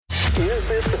Is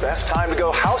this the best time to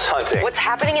go house hunting? What's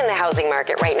happening in the housing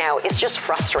market right now is just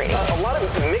frustrating. A lot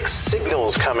of mixed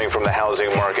signals coming from the housing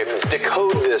market.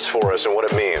 Decode this for us and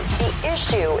what it means. The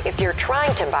issue, if you're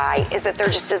trying to buy, is that there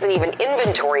just isn't even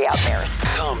inventory out there.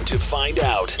 Come to find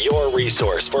out, your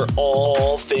resource for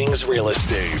all things real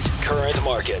estate. Current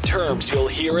market, terms you'll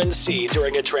hear and see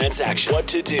during a transaction, what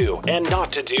to do and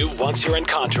not to do once you're in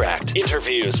contract.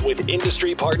 Interviews with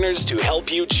industry partners to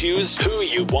help you choose who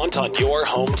you want on your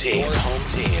home team.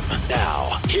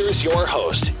 Now, here's your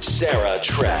host, Sarah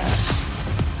Tress.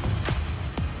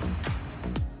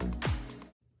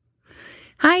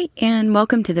 Hi, and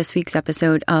welcome to this week's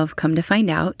episode of Come to Find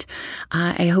Out.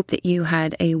 I hope that you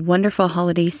had a wonderful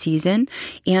holiday season,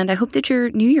 and I hope that your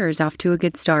New Year is off to a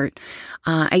good start.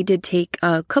 I did take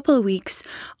a couple of weeks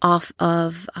off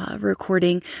of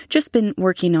recording, just been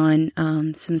working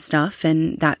on some stuff,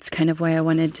 and that's kind of why I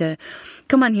wanted to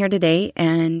come on here today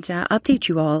and update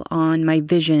you all on my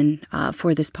vision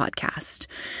for this podcast.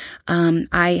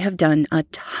 I have done a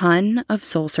ton of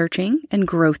soul searching and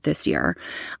growth this year,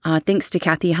 thanks to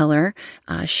Kathy Heller.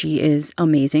 She is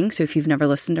amazing. So if you've never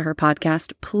listened to her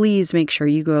podcast, please make sure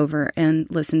you go over and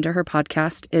listen to her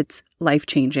podcast. It's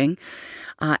life-changing.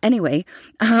 Anyway,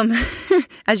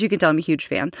 as you can tell, I'm a huge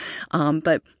fan.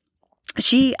 But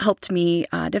she helped me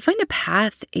to find a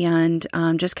path and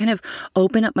just kind of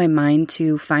open up my mind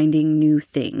to finding new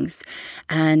things.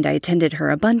 And I attended her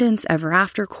Abundance Ever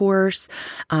After course.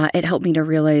 It helped me to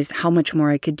realize how much more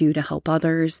I could do to help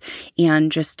others.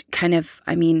 And just kind of,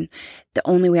 the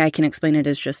only way I can explain it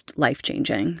is just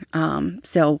life-changing.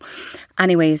 So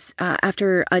anyways,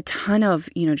 after a ton of,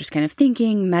 just kind of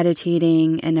thinking,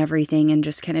 meditating and everything, and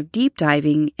just kind of deep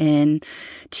diving in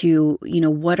to,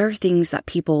 what are things that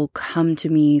people come to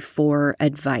me for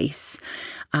advice,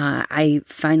 I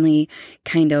finally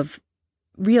kind of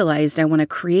realized I want to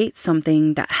create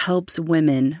something that helps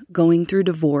women going through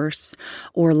divorce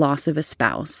or loss of a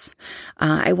spouse.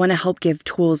 I want to help give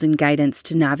tools and guidance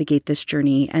to navigate this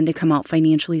journey and to come out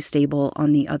financially stable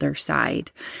on the other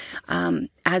side.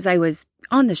 As I was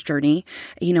on this journey,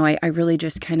 I really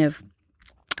just kind of,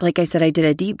 like I said, I did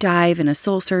a deep dive and a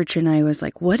soul search, and I was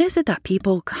like, what is it that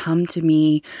people come to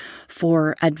me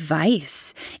for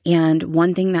advice? And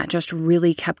one thing that just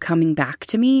really kept coming back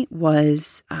to me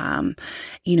was,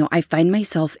 I find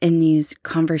myself in these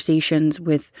conversations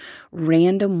with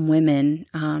random women,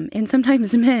 and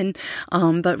sometimes men,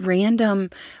 but random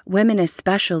women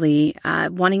especially,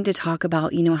 wanting to talk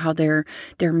about, how their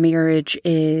marriage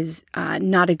is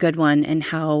not a good one, and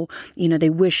how, they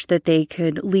wish that they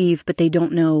could leave, but they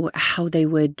don't know how they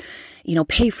would,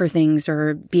 pay for things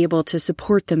or be able to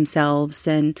support themselves.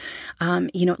 And,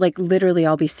 literally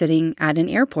I'll be sitting at an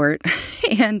airport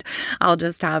and I'll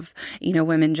just have,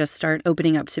 women just start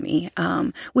opening up to me,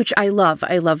 which I love.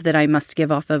 I love that I must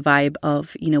give off a vibe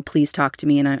of, please talk to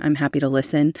me, and I'm happy to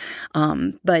listen.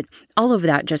 But all of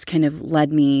that just kind of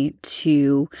led me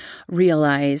to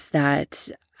realize that,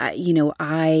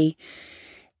 I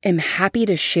am happy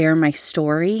to share my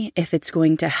story if it's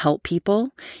going to help people.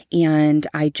 And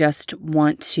I just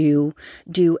want to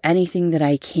do anything that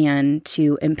I can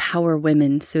to empower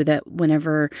women so that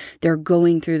whenever they're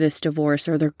going through this divorce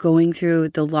or they're going through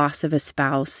the loss of a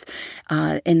spouse,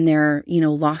 and they're,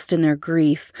 lost in their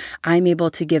grief, I'm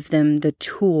able to give them the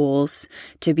tools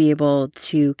to be able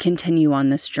to continue on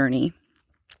this journey.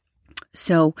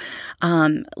 So,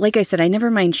 like I said, I never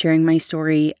mind sharing my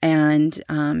story. And,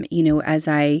 as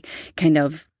I kind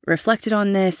of reflected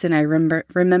on this and I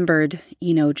remembered,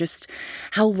 just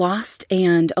how lost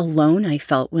and alone I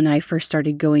felt when I first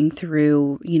started going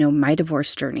through, my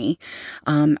divorce journey.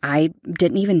 I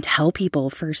didn't even tell people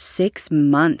for 6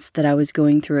 months that I was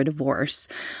going through a divorce.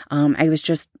 I was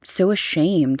just so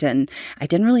ashamed, and I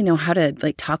didn't really know how to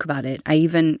talk about it. I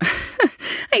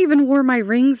even wore my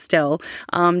ring still,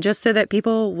 just so that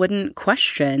people wouldn't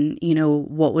question,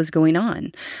 what was going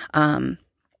on.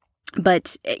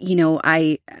 But,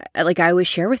 I always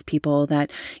share with people that,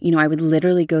 I would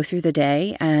literally go through the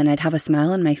day and I'd have a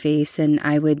smile on my face, and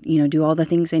I would, do all the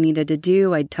things I needed to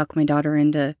do. I'd tuck my daughter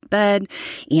into bed,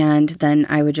 and then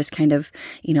I would just kind of,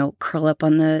 curl up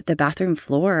on the bathroom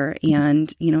floor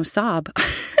and, sob.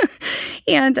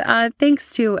 And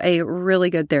thanks to a really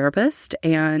good therapist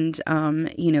and,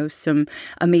 some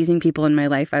amazing people in my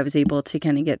life, I was able to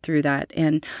kind of get through that.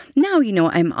 And now,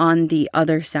 I'm on the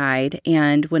other side.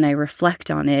 And when I reflect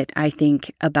on it, I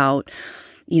think about,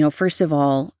 first of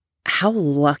all, how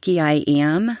lucky I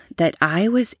am that I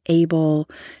was able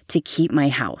to keep my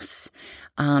house.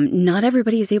 Not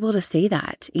everybody is able to say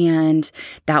that. And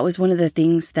that was one of the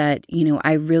things that,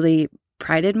 I really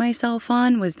prided myself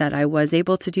on was that I was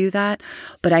able to do that.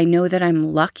 But I know that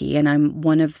I'm lucky and I'm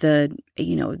one of the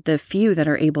few that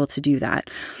are able to do that.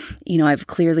 I've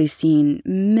clearly seen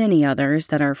many others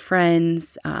that are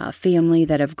friends, family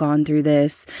that have gone through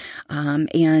this,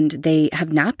 and they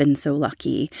have not been so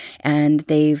lucky. And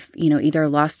they've, either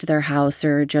lost their house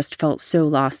or just felt so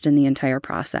lost in the entire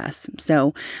process.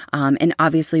 So, and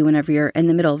obviously whenever you're in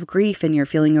the middle of grief and you're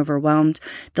feeling overwhelmed,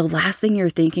 the last thing you're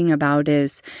thinking about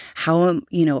is how am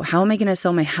I going to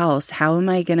sell my house? How am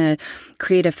I going to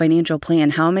create a financial plan?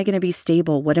 How am I going to be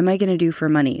stable? What am I going to do for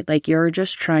money? Like, you're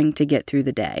just trying to get through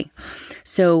the day.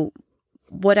 So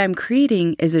what I'm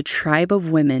creating is a tribe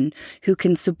of women who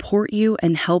can support you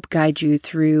and help guide you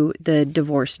through the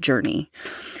divorce journey.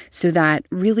 So that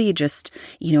really just,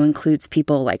 includes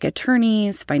people like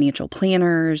attorneys, financial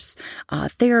planners,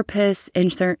 therapists,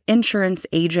 insurance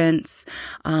agents,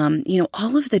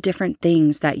 all of the different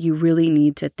things that you really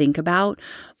need to think about,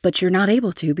 but you're not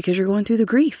able to because you're going through the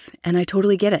grief. And I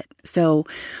totally get it. So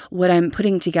what I'm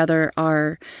putting together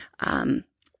are,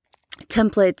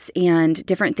 templates and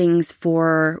different things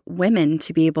for women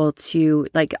to be able to,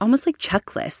 like, almost like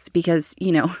checklists, because,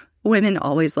 women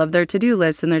always love their to-do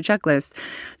lists and their checklists.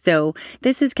 So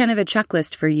this is kind of a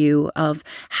checklist for you of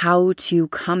how to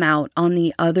come out on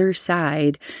the other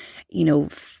side,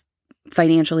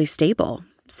 financially stable.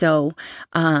 So,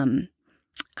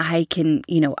 I can,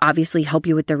 obviously help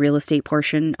you with the real estate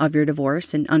portion of your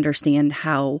divorce and understand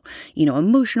how,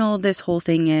 emotional this whole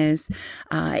thing is.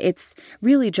 It's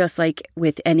really just like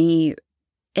with any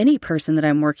person that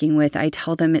I'm working with. I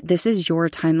tell them, this is your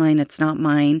timeline. It's not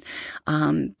mine.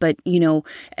 But,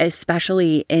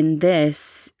 especially in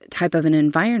this type of an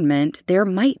environment, there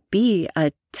might be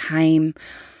a time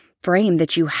frame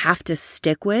that you have to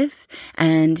stick with.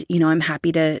 And, I'm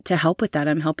happy to help with that.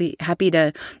 I'm happy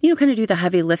to, kind of do the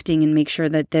heavy lifting and make sure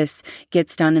that this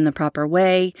gets done in the proper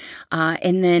way.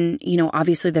 And then,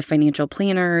 obviously the financial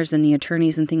planners and the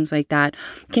attorneys and things like that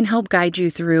can help guide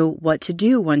you through what to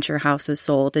do once your house is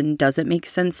sold. And does it make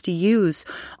sense to use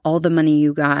all the money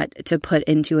you got to put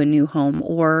into a new home?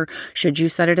 Or should you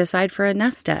set it aside for a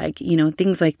nest egg?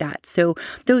 Things like that. So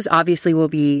those obviously will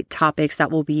be topics that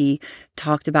will be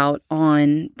talked about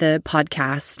on the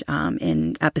podcast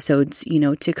in episodes,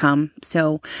 to come.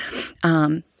 So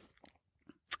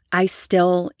I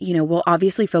still, will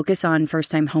obviously focus on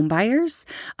first-time home buyers.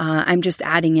 I'm just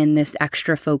adding in this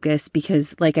extra focus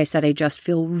because, like I said, I just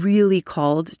feel really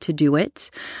called to do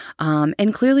it.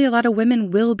 And clearly a lot of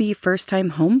women will be first-time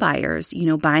home buyers,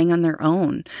 buying on their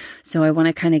own. So I want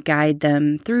to kind of guide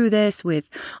them through this with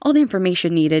all the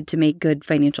information needed to make good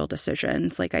financial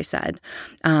decisions, like I said.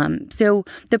 So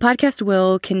the podcast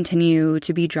will continue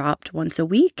to be dropped once a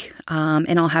week,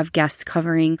 and I'll have guests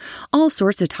covering all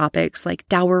sorts of topics like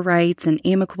dowry rights and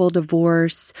amicable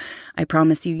divorce. I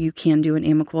promise you can do an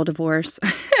amicable divorce.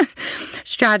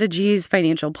 Strategies,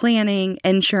 financial planning,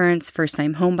 insurance,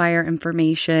 first-time homebuyer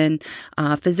information,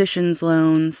 physician's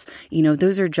loans.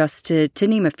 Those are just to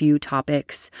name a few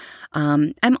topics.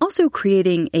 I'm also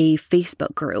creating a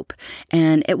Facebook group,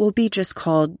 and it will be just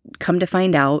called Come to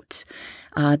Find Out.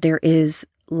 There is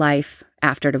life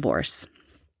after divorce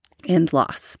and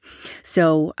loss.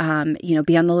 So,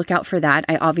 be on the lookout for that.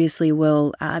 I obviously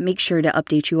will make sure to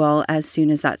update you all as soon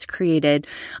as that's created.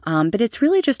 But it's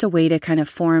really just a way to kind of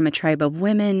form a tribe of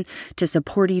women to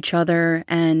support each other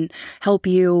and help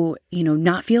you,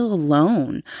 not feel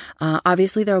alone.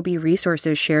 Obviously, there will be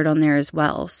resources shared on there as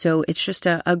well. So it's just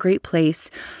a great place.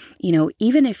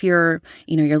 Even if you're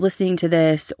listening to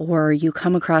this or you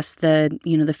come across the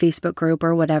Facebook group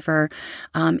or whatever,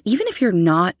 even if you're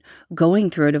not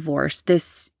going through a divorce,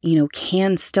 this,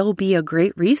 can still be a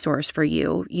great resource for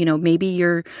you. Maybe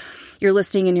you're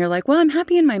listening and you're like, well, I'm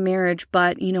happy in my marriage,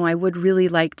 but, I would really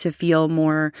like to feel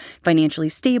more financially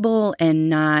stable and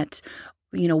not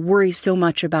worry so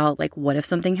much about, like, what if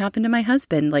something happened to my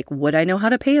husband? Like, would I know how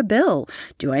to pay a bill?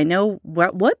 Do I know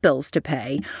what bills to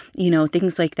pay?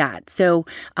 Things like that. So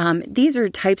these are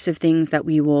types of things that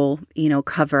we will,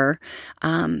 cover.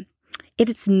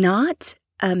 It's not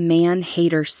a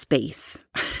man-hater space.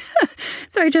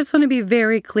 So I just want to be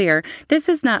very clear. This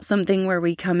is not something where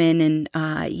we come in and,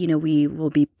 we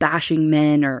will be bashing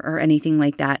men or anything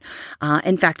like that.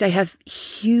 In fact, I have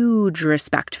huge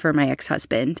respect for my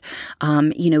ex-husband.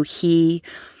 He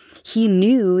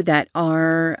knew that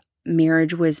our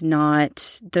marriage was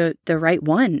not the right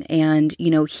one. And,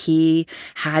 he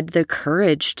had the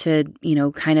courage to,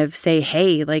 kind of say,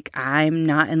 hey, like, I'm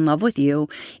not in love with you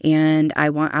and I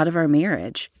want out of our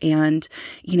marriage. And,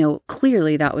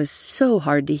 clearly that was so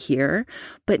hard to hear.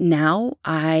 But now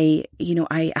I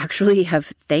actually have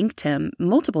thanked him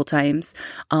multiple times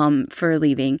for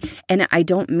leaving. And I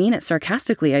don't mean it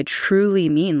sarcastically. I truly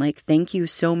mean, like, thank you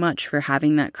so much for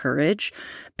having that courage,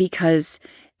 because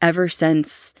ever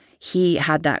since he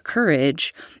had that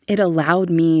courage, it allowed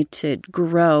me to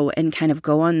grow and kind of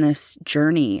go on this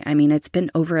journey. I mean, it's been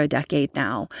over a decade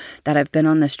now that I've been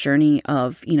on this journey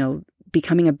of,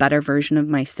 becoming a better version of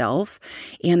myself.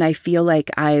 And I feel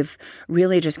like I've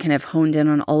really just kind of honed in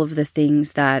on all of the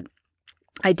things that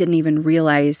I didn't even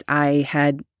realize I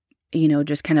had,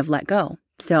 just kind of let go.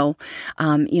 So,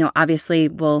 obviously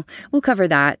we'll cover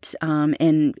that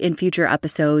in future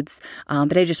episodes.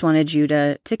 But I just wanted you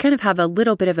to kind of have a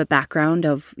little bit of a background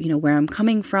of, where I'm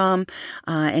coming from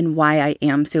and why I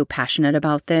am so passionate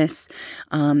about this.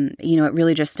 It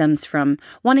really just stems from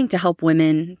wanting to help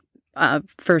women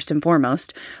first and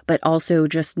foremost, but also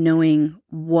just knowing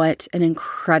what an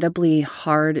incredibly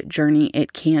hard journey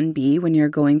it can be when you're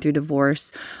going through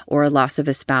divorce or a loss of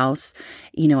a spouse.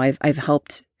 I've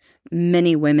helped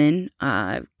many women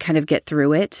kind of get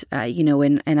through it,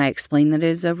 and I explain that it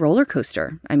is a roller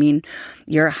coaster. I mean,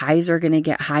 your highs are going to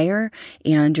get higher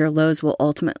and your lows will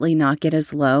ultimately not get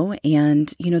as low.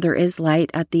 And, there is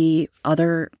light at the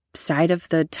other side of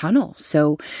the tunnel.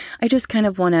 So I just kind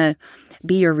of want to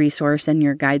be your resource and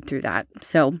your guide through that.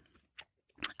 So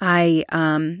I,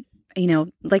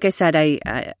 like I said,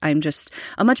 I'm just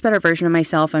a much better version of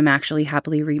myself. I'm actually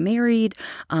happily remarried.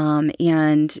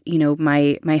 And,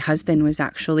 my husband was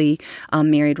actually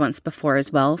married once before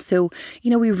as well. So,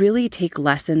 we really take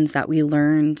lessons that we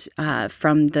learned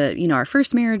from our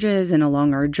first marriages and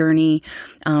along our journey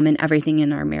and everything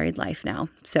in our married life now.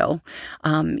 So,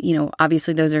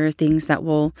 obviously those are things that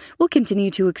we'll continue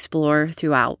to explore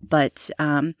throughout. But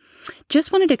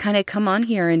just wanted to kind of come on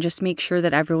here and just make sure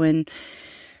that everyone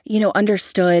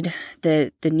understood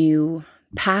the new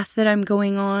path that I'm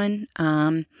going on.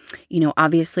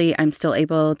 Obviously I'm still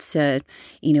able to,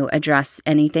 address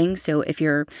anything. So if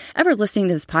you're ever listening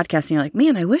to this podcast and you're like,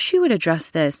 man, I wish you would address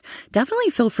this,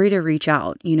 definitely feel free to reach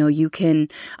out. You can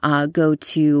go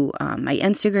to my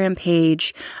Instagram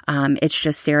page. It's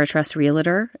just Sarah Truss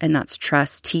Realtor, and that's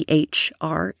Truss, THRESS.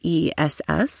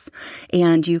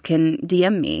 And you can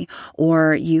DM me,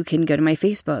 or you can go to my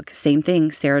Facebook, same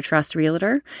thing, Sarah Truss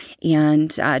Realtor,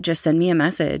 and just send me a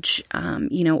message.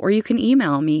 Or you can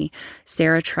email me,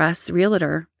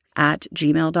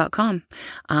 sarahtressrealtor@gmail.com.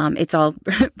 It's all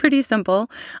pretty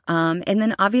simple. And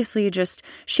then obviously just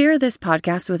share this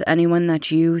podcast with anyone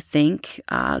that you think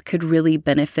could really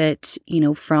benefit,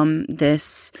 from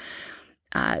this,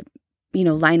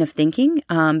 line of thinking,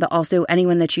 but also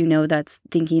anyone that that's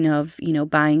thinking of,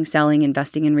 buying, selling,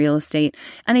 investing in real estate,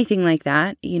 anything like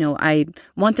that. I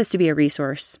want this to be a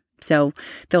resource. So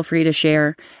feel free to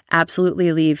share,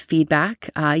 absolutely leave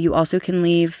feedback. You also can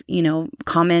leave,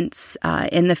 comments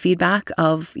in the feedback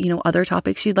of, other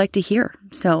topics you'd like to hear.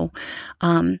 So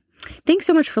thanks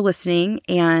so much for listening.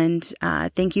 And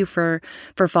thank you for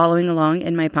following along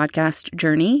in my podcast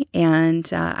journey. And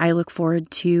I look forward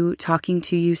to talking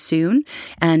to you soon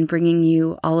and bringing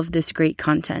you all of this great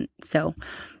content. So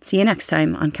see you next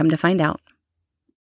time on Come to Find Out.